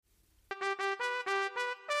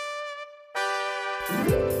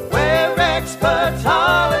We're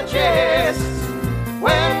expertologists.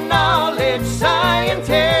 We're knowledge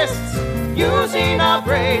scientists. Using our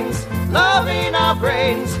brains, loving our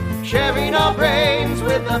brains, sharing our brains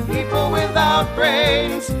with the people without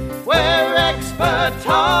brains. We're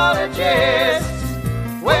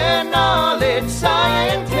expertologists. We're knowledge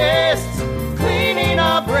scientists. Cleaning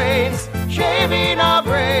our brains, shaving our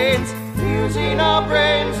brains, using our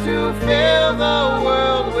brains to fill the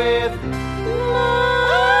world with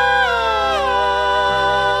love.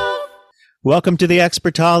 Welcome to the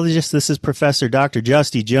Expertologist. This is Professor Dr.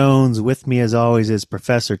 Justy Jones. With me, as always, is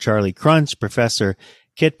Professor Charlie Crunch, Professor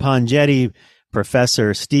Kit Pongetti,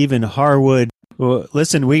 Professor Stephen Harwood. Well,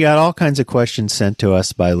 listen, we got all kinds of questions sent to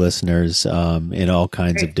us by listeners in all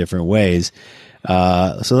kinds of different ways.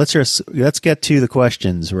 So let's get to the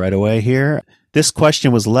questions right away here. This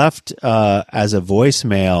question was left as a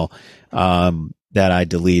voicemail that I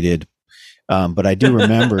deleted, but I do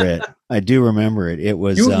remember it. It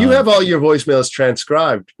was you have all your voicemails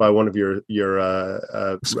transcribed by one of your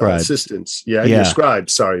assistants. Your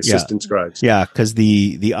scribes. Sorry, assistant scribes. Yeah, because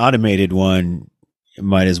the automated one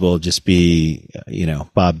might as well just be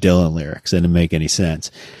Bob Dylan lyrics. It didn't make any sense.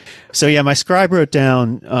 So yeah, my scribe wrote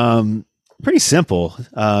down pretty simple.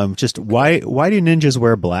 Just why do ninjas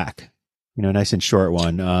wear black? Nice and short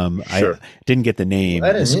one. Sure. I didn't get the name.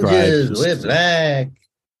 Why do ninjas wear black?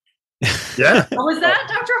 Yeah. What was that,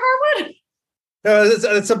 Dr. Harwood? No,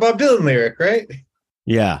 it's a Bob Dylan lyric, right?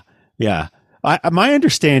 Yeah. My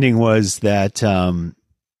understanding was that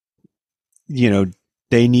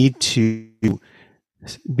they need to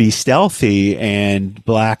be stealthy, and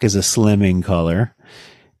black is a slimming color,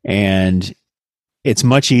 and it's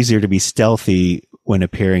much easier to be stealthy when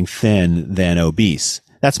appearing thin than obese.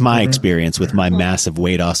 That's my experience with my massive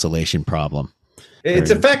weight oscillation problem. It's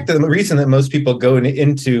a fact that the reason that most people go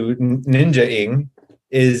into ninja-ing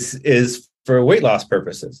is for weight loss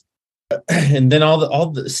purposes. And then all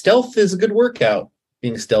the stealth is a good workout,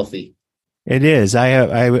 being stealthy. It is.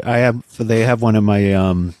 They have one in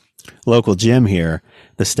my local gym here,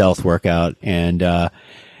 the stealth workout, and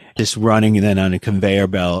just running and then on a conveyor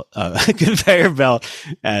belt.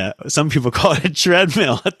 Some people call it a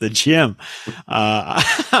treadmill at the gym.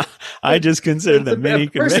 I just consider the mini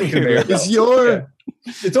conveyor belt.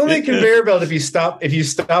 It's only a conveyor belt if you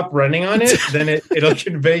stop running on it, then it'll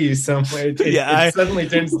convey you somewhere. It suddenly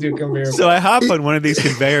turns into a conveyor belt. So I hop on one of these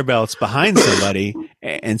conveyor belts behind somebody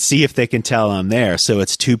and see if they can tell I'm there. So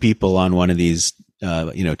it's two people on one of these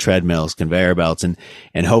treadmills, conveyor belts, and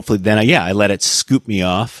hopefully then I let it scoop me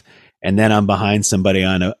off, and then I'm behind somebody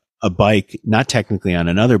on a bike, not technically on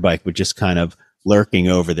another bike, but just kind of lurking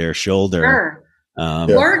over their shoulder. Sure.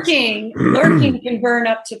 Lurking can burn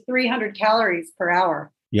up to 300 calories per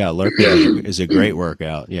hour. Yeah, lurking is a great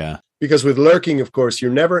workout. Yeah, because with lurking, of course,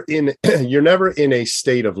 you're never in a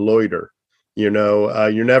state of loiter. You're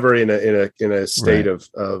never in a state of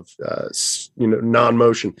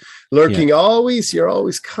non-motion. Lurking, you're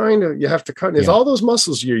always kind of, you have to there's all those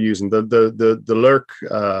muscles you're using, the lurk,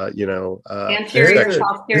 anterior,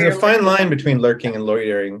 there's a fine line between lurking and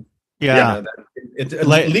loitering. Yeah. It's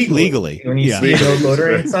legally. When you see a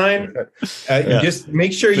loitering sign, just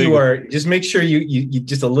make sure you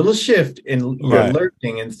just a little shift in your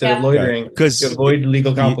lurking instead of loitering to avoid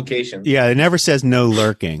legal complications. Yeah, it never says no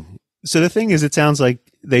lurking. So the thing is, it sounds like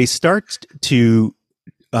they start to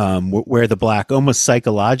wear the black almost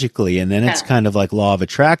psychologically, and then it's kind of like law of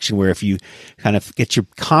attraction, where if you kind of get your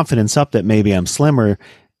confidence up that maybe I'm slimmer,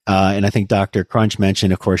 and I think Dr. Crunch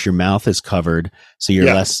mentioned, of course, your mouth is covered, so you're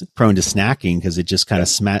less prone to snacking because it just kind of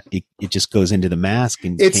it just goes into the mask.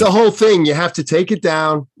 And it's the whole thing. You have to take it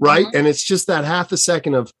down, right? And it's just that half a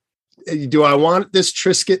second of, do I want this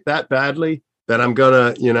Triscuit that badly that I'm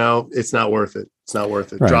gonna, it's not worth it. It's not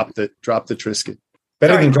worth it. Right. Drop the Triscuit.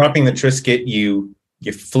 Better than dropping the Triscuit, you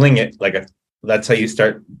fling it that's how you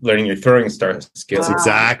start learning your throwing skills. That's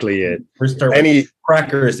exactly it. First start with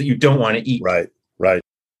crackers that you don't want to eat. Right.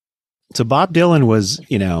 So Bob Dylan was,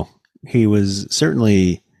 he was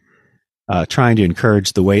certainly trying to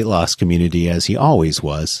encourage the weight loss community, as he always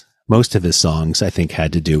was. Most of his songs, I think,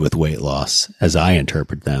 had to do with weight loss, as I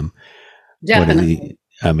interpret them. Definitely.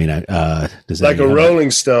 Does like a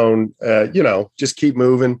Rolling Stone, just keep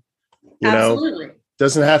moving. Absolutely.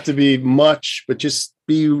 Doesn't have to be much, but just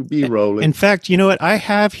be rolling. In fact, you know what I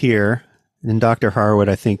have here, and Dr. Harwood,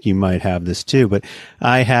 I think you might have this too, but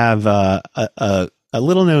I have a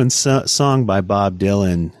little known song by Bob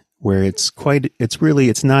Dylan where it's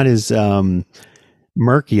not as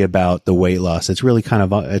murky about the weight loss. It's really kind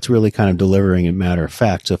of delivering a matter of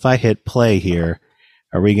fact. So if I hit play here,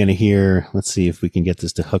 Are we going to hear? Let's see if we can get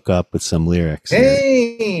this to hook up with some lyrics.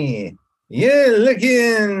 Hey, you're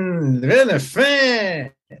looking really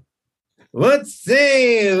fat. What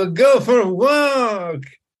say we go for a walk?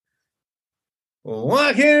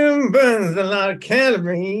 Walking burns a lot of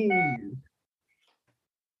calories.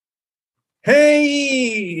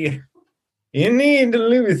 Hey, you need to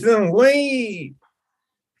lose some weight.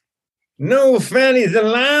 No fatties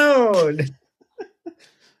allowed.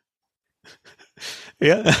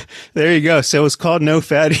 Yeah, there you go. So it's called No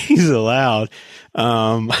Fatties Allowed.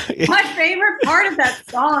 My favorite part of that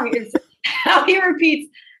song is how he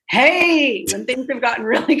repeats, hey, when things have gotten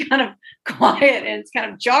really kind of quiet and it's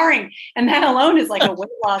kind of jarring. And that alone is like a weight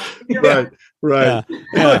loss. Right.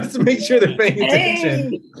 Yeah. Just to make sure they're paying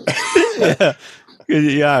attention.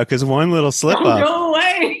 Yeah, because one little slip Don't up. go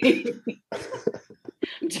away.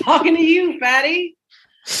 I'm talking to you, fatty.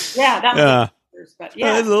 Yeah, that was but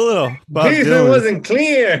yeah. It's a little. Jason wasn't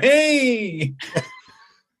clear. Hey.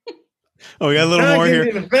 Oh, we got a little more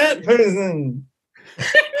here. A fat person.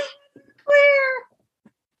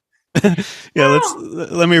 Clear. Yeah,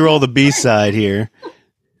 let me roll the B side here.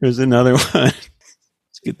 There's another one. Let's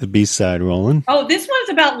get the B side rolling. Oh, this one's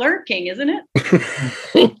about lurking, isn't it?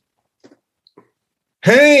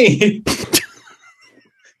 Hey.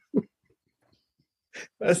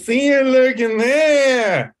 I see you lurking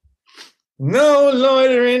there. No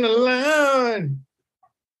loitering allowed.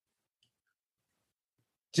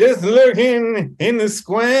 Just lurking in the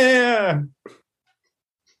square.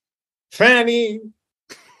 Fanny.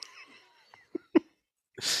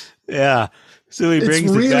 Yeah. So he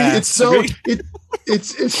brings really, it back. it's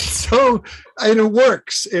so and it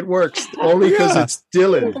works. It works only because it's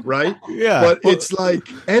Dylan, right? Yeah. But it's like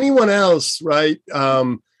anyone else, right?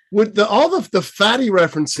 Would all the fatty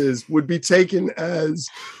references would be taken as,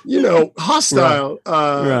 hostile,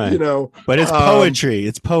 right. But it's poetry.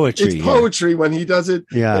 It's poetry. It's poetry when he does it.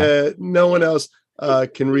 Yeah. No one else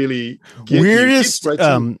can really get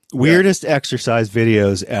weirdest exercise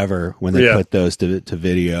videos ever when they put those to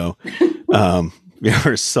video. You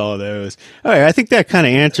ever saw those? All right, I think that kind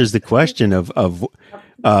of answers the question of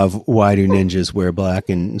why do ninjas wear black,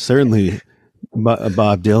 and certainly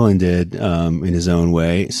Bob Dylan did in his own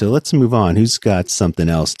way. So let's move on. Who's got something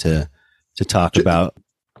else to talk about?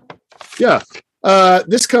 Yeah,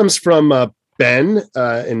 this comes from Ben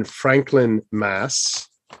in Franklin,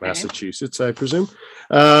 Massachusetts, I presume,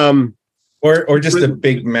 or just a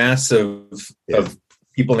big mass of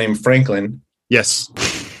people named Franklin. Yes,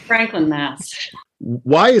 Franklin, Mass.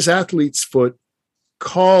 Why is athlete's foot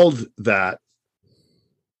called that?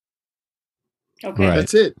 Okay, right.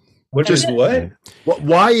 That's it.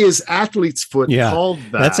 Why is athlete's foot called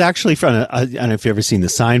that? That's actually from I don't know if you've ever seen the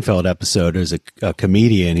Seinfeld episode. There's a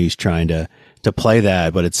comedian who's trying to play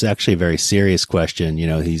that, but it's actually a very serious question.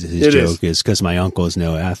 His joke is because my uncle is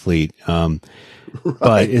no athlete. Right.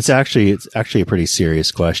 But it's actually a pretty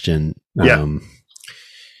serious question. Yeah.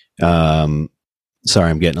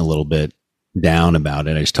 Sorry, I'm getting a little bit down about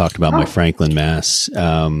it. I just talked about my Franklin, Mass.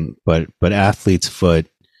 But athlete's foot,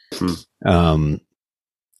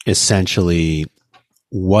 essentially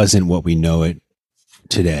wasn't what we know it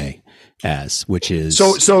today as, which is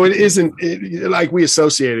so it isn't like we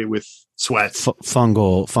associate it with sweat,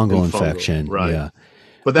 fungal infection, right? Yeah,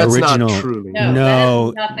 but that's not truly.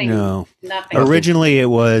 No. Nothing. Originally, it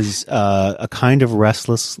was a kind of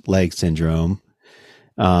restless leg syndrome,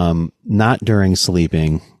 not during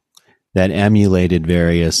sleeping, that emulated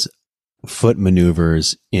various foot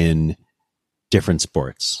maneuvers in different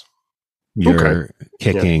sports. You're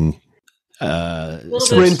kicking,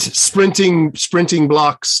 sprinting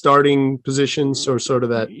blocks, starting positions, or sort of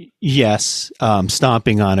that. Yes,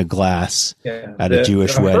 stomping on a glass at a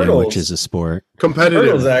Jewish wedding, hurdles, which is a sport. Competitive.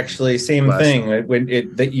 Hurdles, actually, same thing.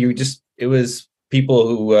 It was people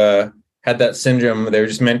who had that syndrome. They were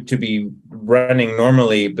just meant to be running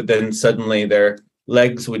normally, but then suddenly their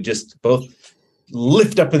legs would just both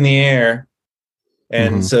lift up in the air.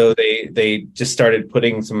 And so they just started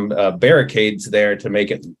putting some barricades there to make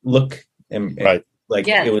it look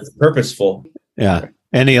it was purposeful. Yeah.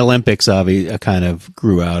 And the Olympics obviously kind of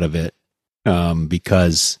grew out of it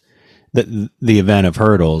because the event of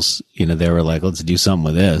hurdles, they were like, let's do something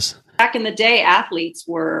with this. Back in the day, athletes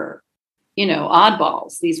were,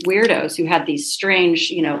 oddballs, these weirdos who had these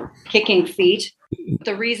strange, kicking feet.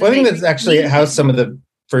 The reason I think that's actually how some of the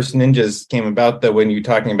first ninjas came about, though. When you're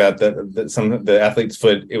talking about some of the athlete's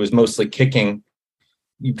foot, it was mostly kicking.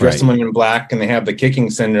 You dress someone in black and they have the kicking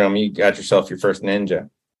syndrome, you got yourself your first ninja.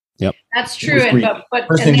 Yep, that's true. But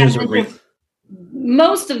first ninjas were Greek.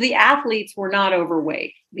 Most of the athletes were not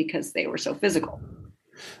overweight because they were so physical.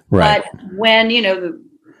 Right. But when, the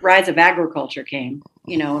rise of agriculture came,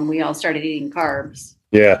 and we all started eating carbs,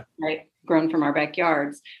 right, grown from our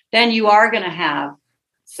backyards, then you are going to have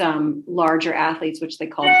some larger athletes, which they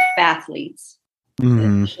call fathletes.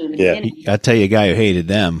 Mm-hmm. Yeah. I'll tell you a guy who hated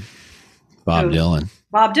them, Bob Dylan.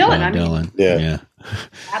 Bob Dylan. Yeah.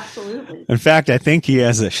 Absolutely. In fact, I think he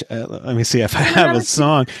has let me see if I have a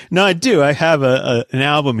song. No, I do. I have an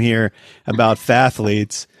album here about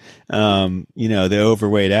fathletes. The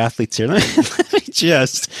overweight athletes here. Let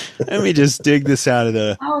me just dig this out of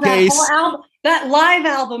the case. Whole album, that live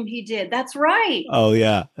album he did. That's right. Oh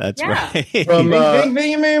yeah, that's right. Thank you very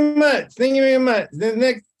much. Thank you very much. The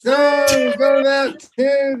next song goes out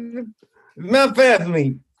to my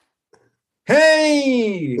fathlete.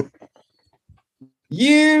 Hey,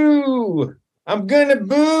 you! I'm gonna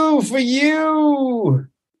boo for you.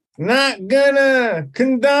 Not gonna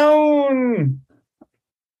condone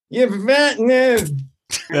your fatness.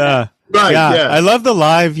 Yeah. Right. Yeah. I love the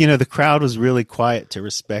live. The crowd was really quiet to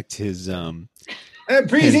respect his. I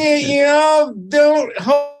appreciate you all. Don't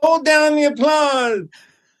hold down the applause.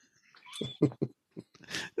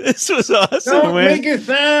 This was awesome. Don't make a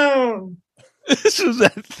sound. This was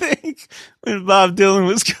that thing when Bob Dylan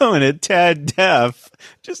was going at Tad Deaf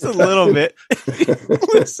just a little bit.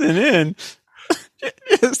 Listen in.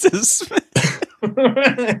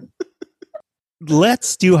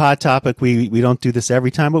 Let's do Hot Topic. We don't do this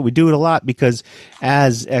every time, but we do it a lot because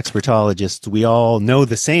as expertologists, we all know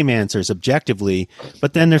the same answers objectively,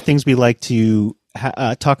 but then there are things we like to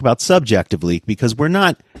talk about subjectively because we're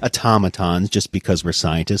not automatons just because we're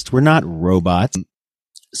scientists. We're not robots.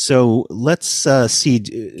 So let's see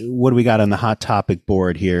what do we got on the Hot Topic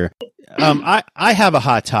board here. I have a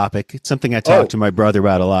hot topic. It's something I talk to my brother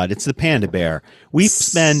about a lot. It's the panda bear. We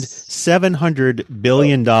spend $700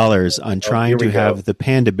 billion on trying to have the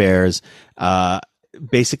panda bears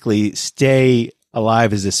basically stay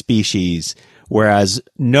alive as a species, whereas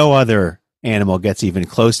no other animal gets even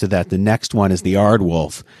close to that. The next one is the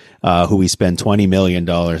aardwolf, who we spend $20 million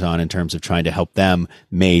on in terms of trying to help them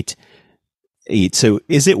mate, eat. So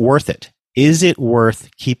is it worth it? Is it worth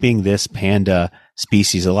keeping this panda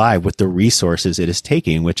species alive with the resources it is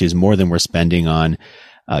taking, which is more than we're spending on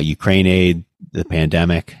Ukraine aid, the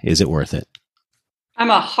pandemic? Is it worth it? I'm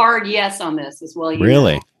a hard yes on this as well.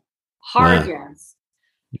 Really? Hard yes.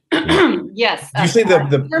 Yes. Did you say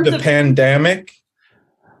the pandemic?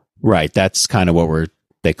 Right. That's kind of what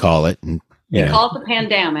they call it. And, they call it the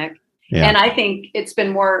pandemic. Yeah. And I think it's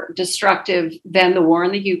been more destructive than the war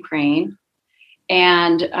in the Ukraine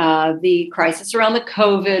and the crisis around the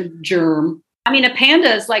COVID germ. I mean, a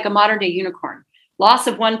panda is like a modern day unicorn. Loss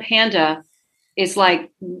of one panda is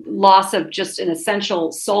like loss of just an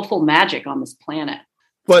essential soulful magic on this planet.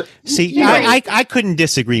 But see, I couldn't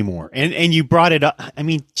disagree more. And you brought it up. I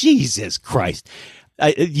mean, Jesus Christ.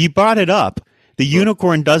 You brought it up. The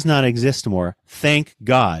unicorn does not exist more. Thank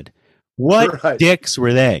God. What dicks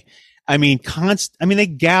were they? I mean, they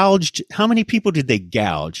gouged. How many people did they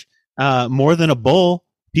gouge? More than a bull.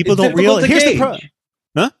 People don't realize. Here's the problem.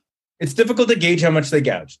 Huh? It's difficult to gauge how much they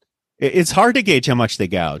gouged. It's hard to gauge how much they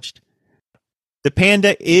gouged. The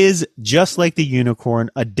panda is, just like the unicorn,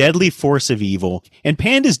 a deadly force of evil. And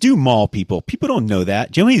pandas do maul people. People don't know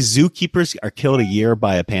that. Do you know how many zookeepers are killed a year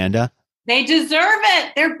by a panda? They deserve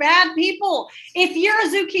it. They're bad people. If you're a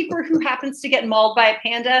zookeeper who happens to get mauled by a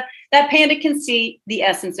panda, that panda can see the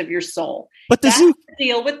essence of your soul. But that's the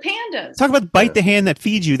deal with pandas. Talk about bite the hand that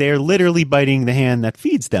feeds you. They are literally biting the hand that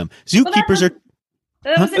feeds them. Zookeepers are...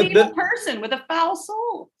 That was an evil person with a foul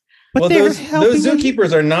soul. But those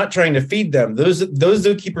zookeepers are not trying to feed them. Those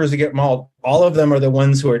zookeepers that get mauled, all of them are the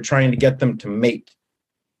ones who are trying to get them to mate.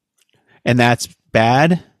 And that's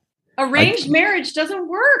bad? Arranged marriage doesn't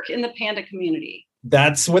work in the panda community.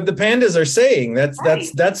 That's what the pandas are saying.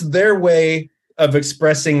 That's their way of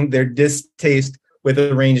expressing their distaste with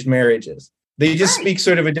arranged marriages. They just speak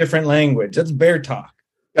sort of a different language. That's bear talk.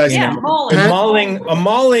 Mauling. A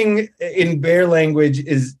mauling in bear language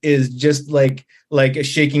is just like a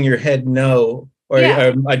shaking your head no, or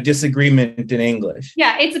a disagreement in English.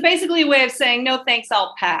 Yeah, it's basically a way of saying no thanks,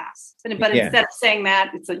 I'll pass. But instead of saying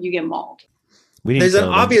that, it's you get mauled. There's an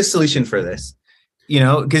obvious solution for this,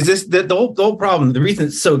 because the whole problem. The reason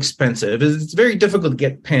it's so expensive is it's very difficult to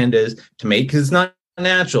get pandas to mate because it's not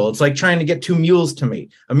natural. It's like trying to get two mules to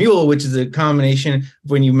mate. A mule, which is a combination of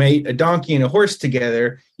when you mate a donkey and a horse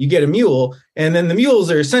together, you get a mule, and then the mules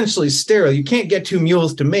are essentially sterile. You can't get two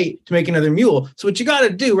mules to mate to make another mule. So what you got to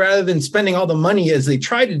do, rather than spending all the money as they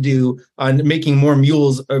try to do on making more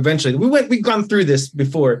mules eventually, we've gone through this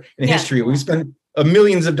before in history. We spent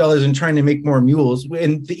millions of dollars in trying to make more mules.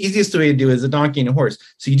 And the easiest way to do it is a donkey and a horse.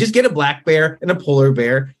 So you just get a black bear and a polar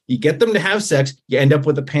bear. You get them to have sex. You end up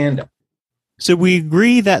with a panda. So we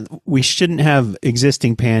agree that we shouldn't have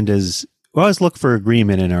existing pandas. We always look for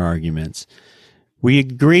agreement in our arguments. We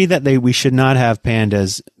agree that we should not have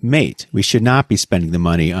pandas mate. We should not be spending the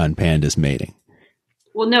money on pandas mating.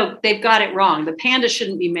 Well, no, they've got it wrong. The panda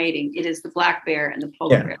shouldn't be mating. It is the black bear and the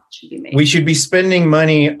polar bear that should be mating. We should be spending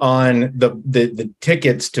money on the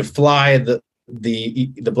tickets to fly the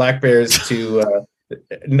black bears to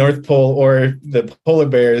North Pole or the polar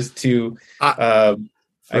bears to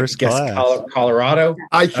first class. Colorado.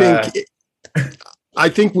 I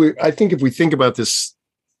think if we think about this,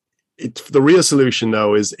 the real solution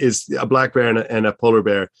though is a black bear and a polar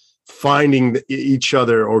bear finding each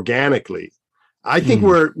other organically. I think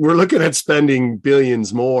we're looking at spending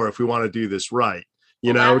billions more if we want to do this right.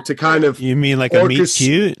 To kind of, you mean like a meet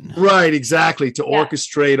cute, right? Exactly, to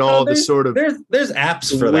orchestrate all the sort of there's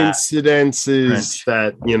apps for coincidences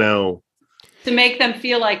that to make them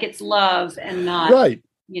feel like it's love and not right.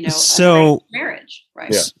 So marriage,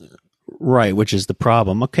 right? Yeah. Right, which is the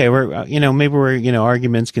problem. Okay, maybe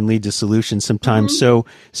arguments can lead to solutions sometimes. Mm-hmm.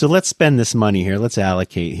 So let's spend this money here. Let's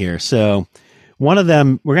allocate here. So one of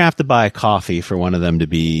them, we're gonna have to buy a coffee for one of them to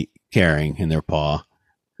be carrying in their paw.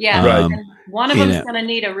 Yeah, right. And one of them is gonna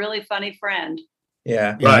need a really funny friend.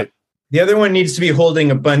 Yeah, right. The other one needs to be holding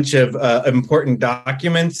a bunch of important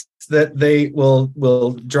documents that they will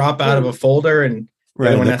drop out of a folder, and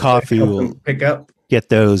the coffee will pick up. Get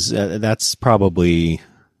those. That's probably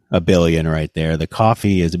 $1 billion right there. The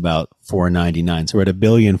coffee is about $4.99, so we're at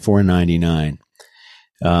 $1,499,000.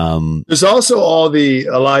 There's also all the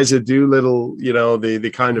Eliza Doolittle,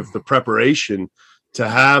 the kind of the preparation to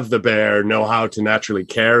have the bear know how to naturally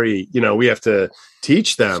carry. We have to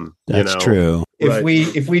teach them. That's true. If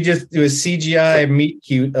we just do a CGI meet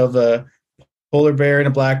cute of a polar bear and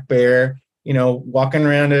a black bear, walking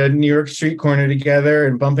around a New York street corner together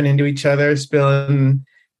and bumping into each other, spilling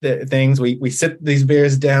the things, we sit these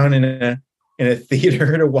bears down in a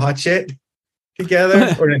theater to watch it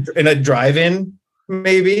together, or in a drive-in.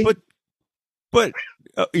 Maybe, but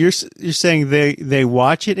you're saying they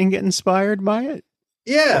watch it and get inspired by it?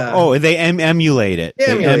 Yeah. Oh, they emulate it.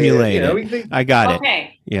 Yeah, they emulate it. I got it.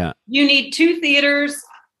 Okay. Yeah. You need 2 theaters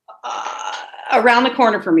around the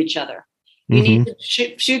corner from each other. You need to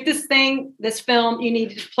shoot this film. You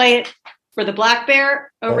need to play it for the black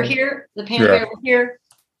bear over here, the panda bear over here,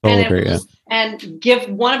 and give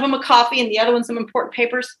one of them a coffee and the other one some important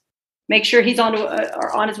papers. Make sure he's on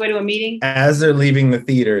his way to a meeting as they're leaving the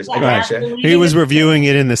theaters. Right. He was reviewing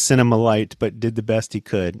it in the Cinema Light, but did the best he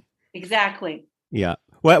could. Exactly. Yeah.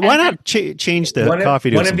 Why not change the coffee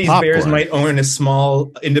to one of these popcorn? Bears might own a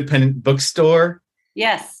small independent bookstore.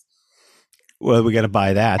 Yes. Well, we got to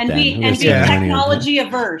buy that and then. Be technology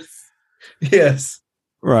averse. Yes.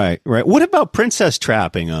 Right. What about princess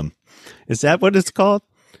trapping them? Is that what it's called?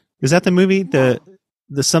 Is that the movie? The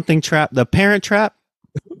something trap? The Parent Trap?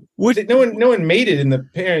 No one made it in the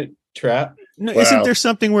Parent Trap. No, wow. Isn't there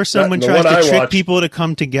something where someone tries to trick people to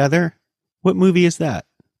come together? What movie is that?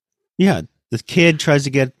 Yeah, the kid tries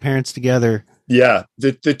to get parents together. Yeah,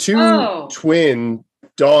 the two twin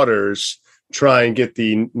daughters try and get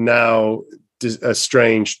the now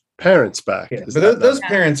estranged parents back. Yeah, but those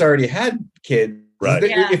parents already had kids, right?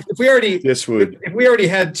 Yeah. If we already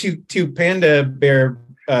had two panda bear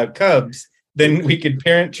cubs, then we could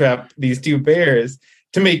parent trap these 2 bears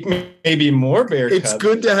to make maybe more bear cubs. It's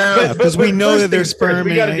good to have, because we know that there's sperm.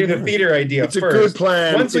 We got to do the theater idea first. It's a good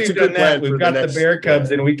plan. Once we've done that, we've got the bear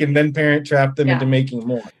cubs, and we can then parent trap them into making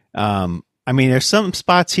more. I mean, there's some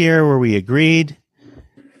spots here where we agreed.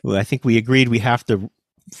 Well, I think we agreed we have to.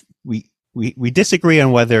 We disagree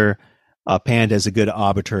on whether a panda is a good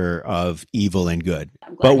arbiter of evil and good,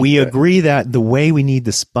 but we agree that the way we need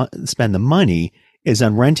to spend the money is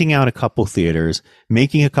on renting out a couple theaters,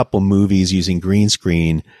 making a couple movies using green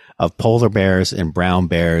screen of polar bears and brown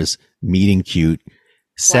bears meeting cute,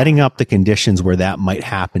 setting up the conditions where that might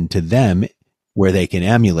happen to them, where they can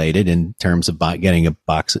emulate it in terms of getting a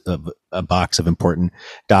box of important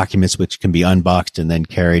documents, which can be unboxed and then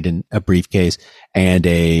carried in a briefcase, and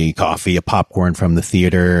a coffee, a popcorn from the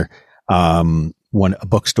theater, a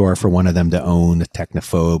bookstore for one of them to own, a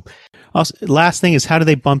technophobe. Also, last thing is, how do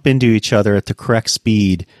they bump into each other at the correct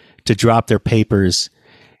speed to drop their papers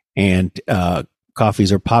and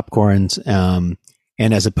coffees or popcorns, and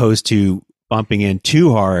as opposed to bumping in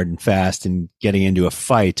too hard and fast and getting into a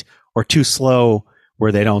fight, or too slow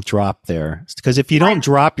where they don't drop there. Because if you don't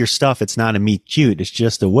drop your stuff, it's not a meet cute. It's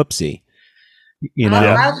just a whoopsie.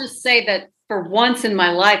 I'll just say that for once in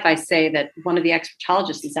my life, I say that one of the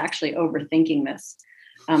expertologists is actually overthinking this.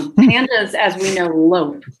 Pandas, as we know,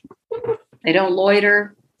 lope. They don't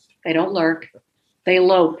loiter. They don't lurk. They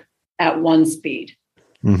lope at one speed.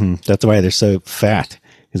 Mm-hmm. That's why they're so fat,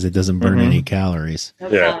 because it doesn't burn any calories.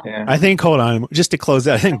 Yeah. I think, hold on, just to close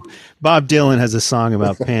that, I think Bob Dylan has a song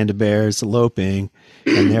about panda bears loping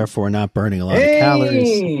and therefore not burning a lot of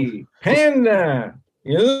calories. Panda,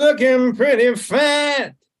 you're looking pretty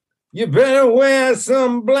fat. You better wear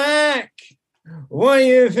some black. What do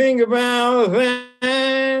you think about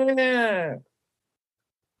that?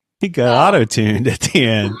 He got auto-tuned at the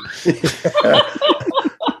end.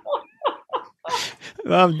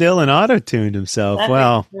 Bob Dylan auto-tuned himself. That's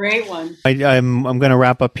a great one. I'm going to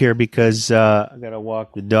wrap up here because I got to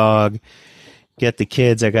walk the dog, get the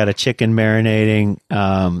kids. I got a chicken marinating.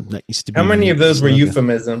 That used to be. How many of those were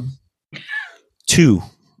euphemisms? 2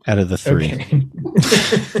 out of the 3. Okay.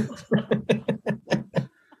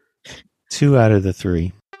 2 out of the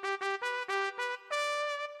 3.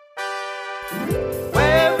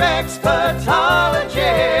 We're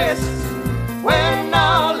expertologists. We're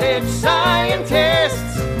knowledge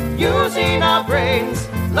scientists. Using our brains,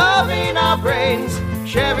 loving our brains,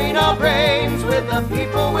 sharing our brains with the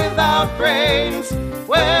people without brains.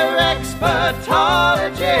 We're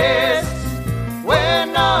expertologists. We're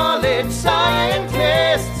knowledge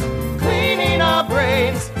scientists. Cleaning our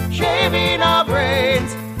brains, shaving our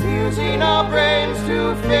brains, using our brains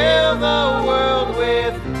to fill the world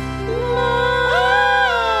with love.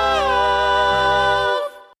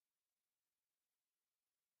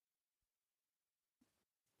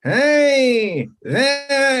 Hey,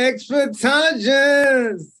 they're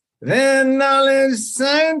expertologists. They're knowledge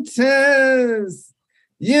scientists.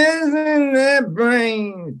 Using their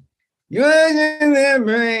brains. Using their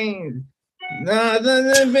brains. Not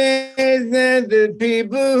the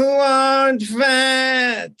people who aren't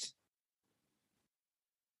fat.